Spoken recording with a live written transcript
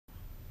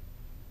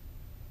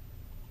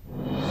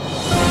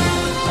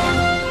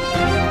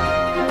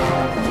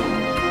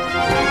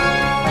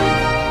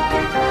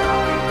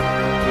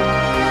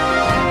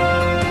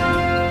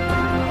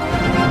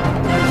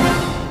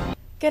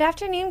Good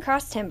afternoon,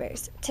 Cross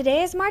Timbers.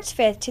 Today is March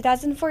 5th,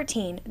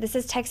 2014. This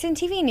is Texan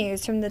TV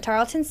News from the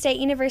Tarleton State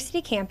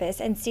University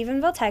campus in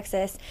Stephenville,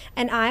 Texas,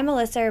 and I'm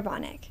Alyssa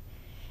Urbanek.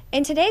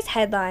 In today's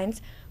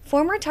headlines,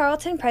 former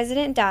Tarleton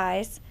president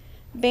dies,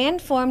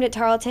 band formed at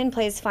Tarleton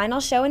plays final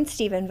show in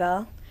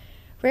Stephenville,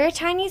 rare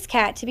Chinese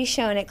cat to be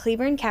shown at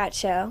Cleburne Cat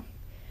Show,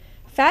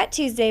 Fat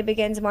Tuesday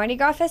begins Mardi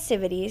Gras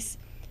festivities,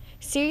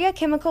 Syria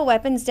chemical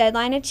weapons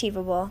deadline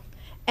achievable,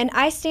 and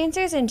ice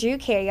dancers and Drew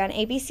Carey on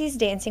ABC's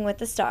Dancing with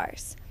the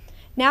Stars.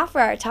 Now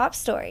for our top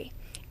story.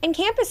 In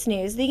campus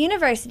news, the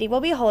university will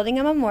be holding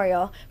a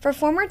memorial for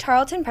former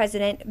Tarleton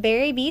president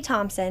Barry B.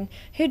 Thompson,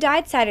 who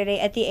died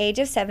Saturday at the age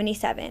of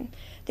 77.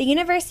 The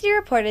university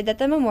reported that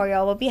the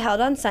memorial will be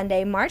held on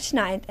Sunday, March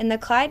 9th in the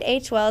Clyde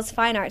H. Wells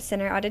Fine Arts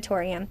Center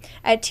auditorium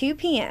at 2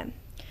 p.m.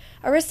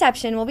 A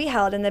reception will be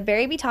held in the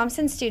Barry B.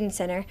 Thompson Student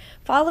Center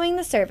following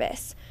the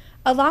service.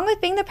 Along with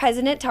being the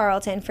president at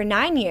Tarleton for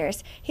 9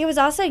 years, he was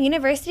also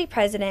university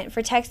president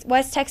for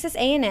West Texas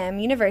A&M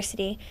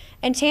University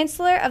and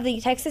chancellor of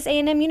the Texas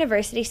A&M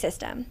University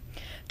system.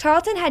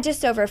 Tarleton had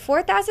just over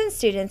 4,000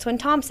 students when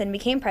Thompson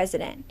became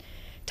president.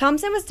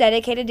 Thompson was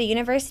dedicated to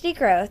university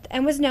growth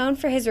and was known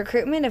for his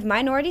recruitment of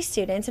minority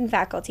students and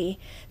faculty,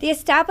 the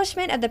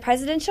establishment of the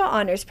Presidential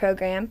Honors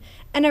Program,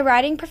 and a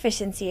writing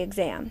proficiency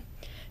exam.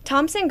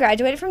 Thompson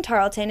graduated from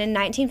Tarleton in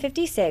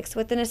 1956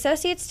 with an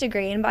associate's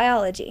degree in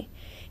biology.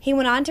 He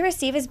went on to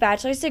receive his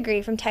bachelor's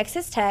degree from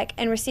Texas Tech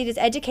and received his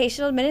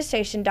educational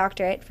administration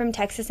doctorate from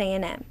Texas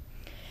A&M.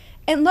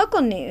 In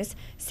local news,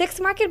 Six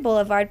Market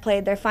Boulevard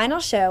played their final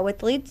show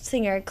with lead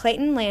singer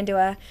Clayton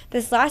Landua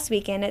this last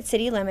weekend at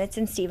City Limits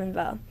in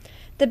Stephenville.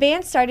 The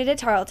band started at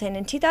Tarleton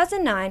in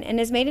 2009 and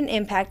has made an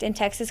impact in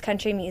Texas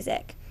country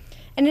music.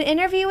 In an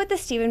interview with the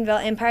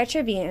Stephenville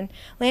Empire-Tribune,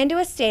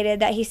 Landua stated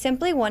that he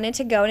simply wanted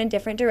to go in a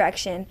different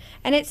direction,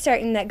 and it's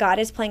certain that God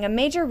is playing a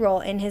major role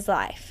in his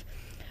life.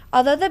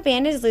 Although the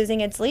band is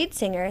losing its lead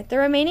singer, the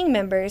remaining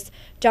members,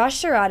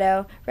 Josh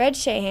Serrato, Red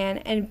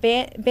Shahan, and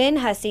Ben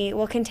Hussey,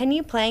 will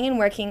continue playing and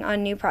working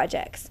on new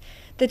projects.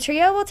 The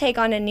trio will take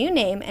on a new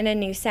name and a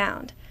new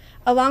sound.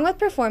 Along with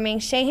performing,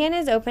 Shahan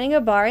is opening a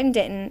bar in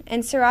Denton,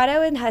 and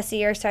Serrato and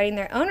Hussey are starting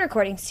their own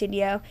recording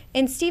studio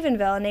in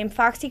Stephenville named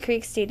Foxy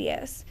Creek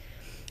Studios.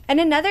 In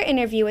another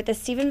interview with the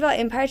Stephenville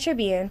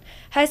Empire-Tribune,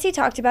 Hussey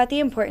talked about the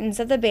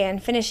importance of the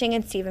band finishing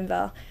in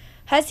Stephenville.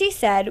 Hussey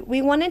said,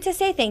 "We wanted to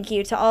say thank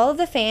you to all of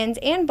the fans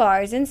and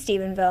bars in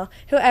Stephenville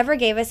who ever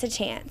gave us a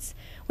chance.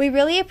 We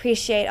really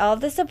appreciate all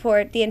of the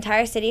support the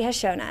entire city has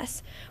shown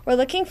us. We're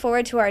looking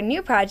forward to our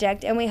new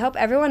project, and we hope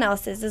everyone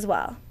else is as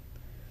well."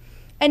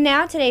 And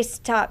now today's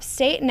top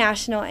state,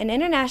 national, and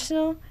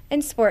international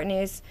and sport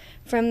news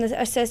from the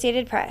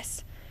Associated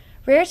Press.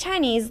 Rare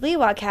Chinese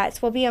Liwa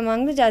cats will be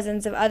among the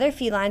dozens of other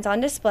felines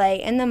on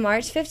display in the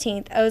March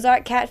 15th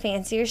Ozark Cat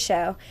Fanciers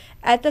show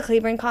at the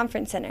Cleburne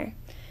Conference Center.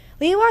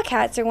 Liwa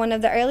cats are one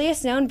of the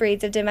earliest known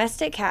breeds of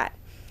domestic cat.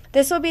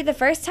 This will be the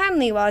first time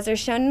Liwas are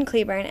shown in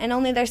Cleburne and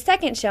only their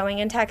second showing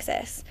in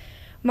Texas.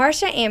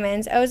 Marcia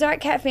Ammons,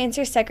 Ozark Cat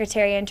Fanciers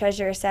secretary and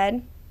treasurer,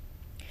 said,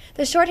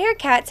 "The short-haired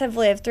cats have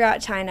lived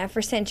throughout China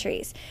for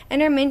centuries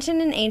and are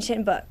mentioned in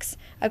ancient books,"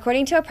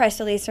 according to a press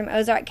release from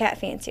Ozark Cat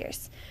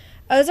Fanciers.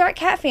 Ozark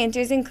Cat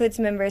Fanciers includes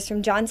members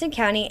from Johnson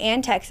County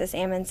and Texas,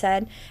 Ammons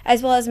said,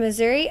 as well as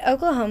Missouri,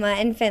 Oklahoma,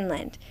 and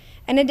Finland.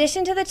 In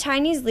addition to the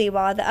Chinese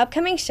Liwa, the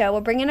upcoming show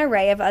will bring an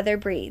array of other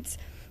breeds.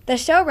 The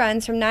show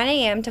runs from 9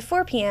 a.m. to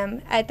 4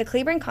 p.m. at the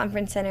Cleburne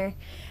Conference Center.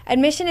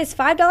 Admission is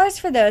 $5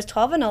 for those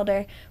 12 and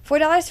older,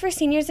 $4 for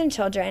seniors and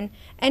children,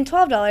 and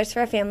 $12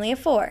 for a family of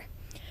 4.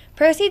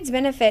 Proceeds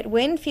benefit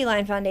Wynn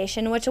Feline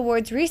Foundation, which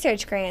awards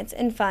research grants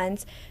and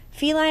funds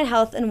feline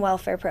health and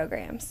welfare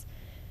programs.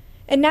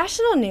 In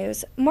national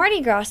news,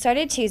 Mardi Gras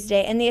started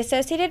Tuesday, and the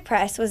Associated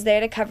Press was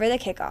there to cover the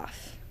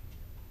kickoff.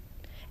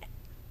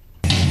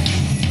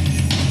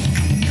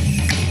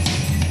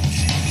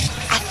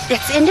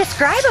 It's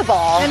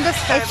indescribable.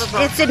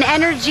 It's an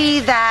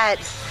energy that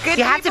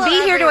you have to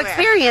be here to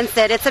experience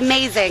it. It's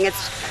amazing.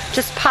 It's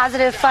just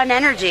positive, fun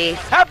energy.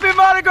 Happy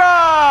Mardi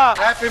Gras!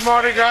 Happy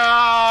Mardi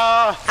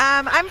Gras!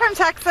 I'm from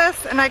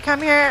Texas, and I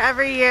come here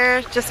every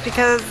year just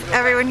because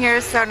everyone here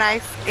is so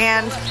nice.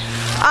 And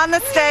on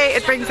this day,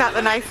 it brings out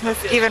the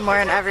niceness even more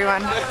in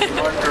everyone.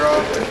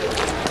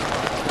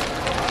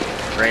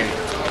 Rainy.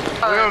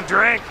 We don't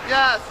drink.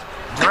 Yes.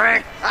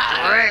 Drink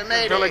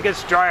until it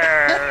gets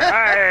drier.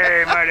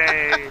 Hey,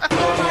 Marty.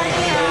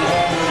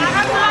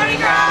 Mardi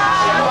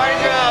Gras! Mardi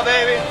Gras,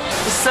 baby.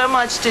 There's so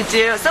much to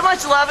do, so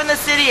much love in the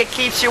city, it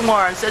keeps you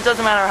warm, so it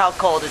doesn't matter how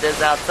cold it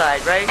is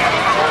outside, right?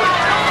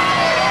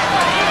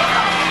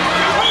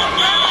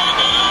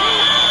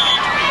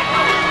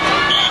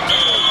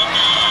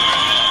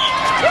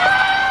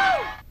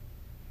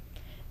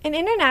 In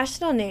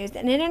international news,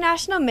 an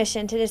international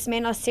mission to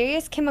dismantle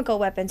Syria's chemical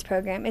weapons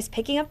program is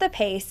picking up the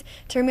pace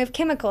to remove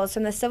chemicals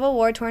from the civil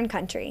war-torn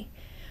country.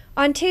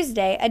 On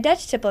Tuesday, a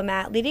Dutch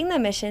diplomat leading the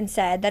mission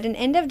said that an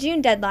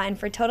end-of-June deadline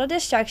for total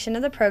destruction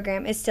of the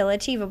program is still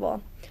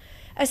achievable.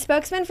 A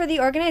spokesman for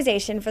the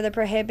Organization for the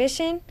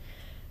Prohibition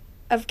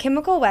of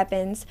Chemical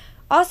Weapons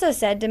also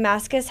said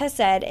Damascus has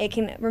said it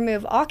can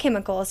remove all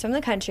chemicals from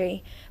the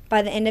country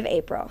by the end of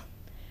April.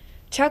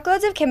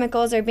 Truckloads of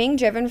chemicals are being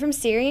driven from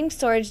Syrian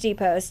storage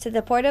depots to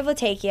the port of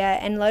Latakia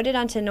and loaded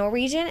onto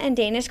Norwegian and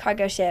Danish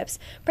cargo ships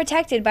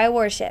protected by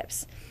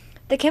warships.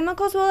 The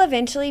chemicals will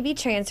eventually be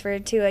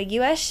transferred to a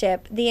U.S.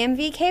 ship, the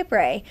MV Cape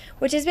Ray,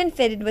 which has been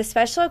fitted with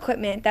special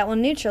equipment that will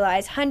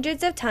neutralize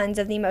hundreds of tons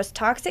of the most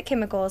toxic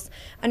chemicals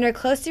under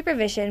close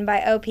supervision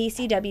by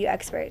OPCW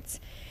experts.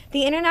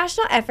 The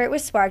international effort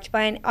was sparked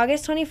by an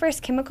August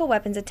 21st chemical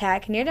weapons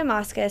attack near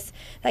Damascus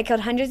that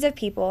killed hundreds of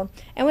people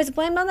and was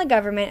blamed on the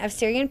government of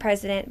Syrian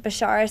President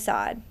Bashar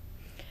Assad,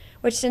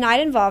 which denied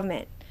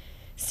involvement.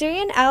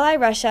 Syrian ally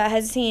Russia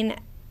has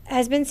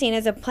been seen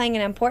as playing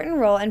an important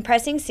role in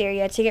pressing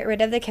Syria to get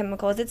rid of the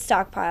chemicals it's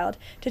stockpiled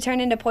to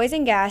turn into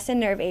poison gas and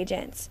nerve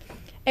agents.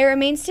 It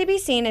remains to be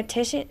seen if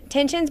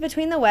tensions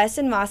between the West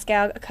and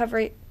Moscow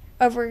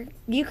over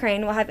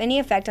Ukraine will have any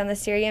effect on the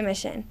Syria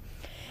mission.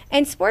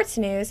 In sports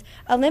news,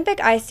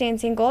 Olympic ice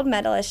dancing gold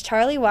medalist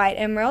Charlie White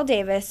and Merle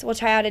Davis will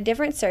try out a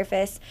different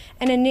surface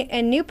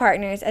and new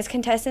partners as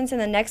contestants in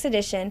the next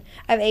edition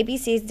of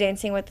ABC's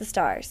Dancing with the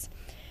Stars.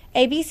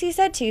 ABC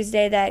said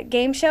Tuesday that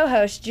game show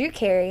host Drew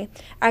Carey,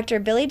 actor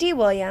Billy D.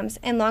 Williams,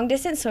 and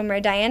long-distance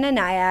swimmer Diana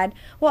Nyad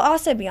will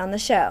also be on the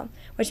show,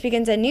 which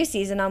begins a new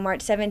season on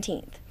March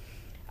 17th.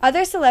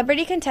 Other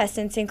celebrity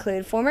contestants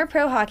include former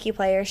pro hockey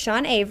player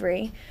Sean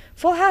Avery,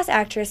 Full House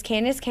actress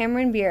Candace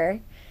Cameron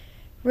Bure,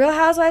 Real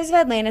Housewives of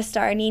Atlanta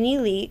star Nene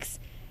Leakes,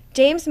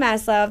 James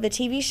Maslow of the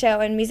TV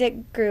show and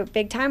music group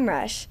Big Time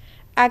Rush,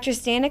 actress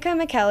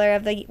Danica McKellar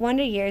of the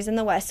Wonder Years and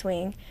The West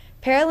Wing,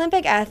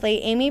 Paralympic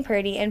athlete Amy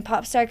Purdy, and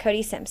pop star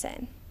Cody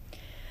Simpson.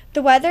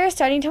 The weather is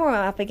starting to warm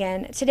up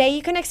again. Today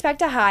you can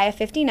expect a high of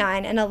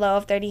 59 and a low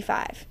of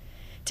 35.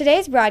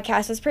 Today's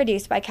broadcast was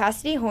produced by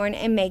Cassidy Horn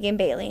and Megan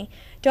Bailey.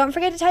 Don't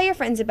forget to tell your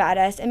friends about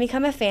us and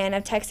become a fan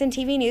of Texan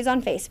TV News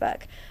on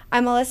Facebook.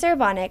 I'm Alyssa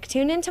Urbanek.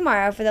 Tune in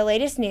tomorrow for the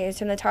latest news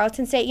from the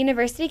Tarleton State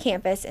University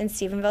campus in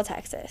Stephenville,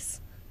 Texas.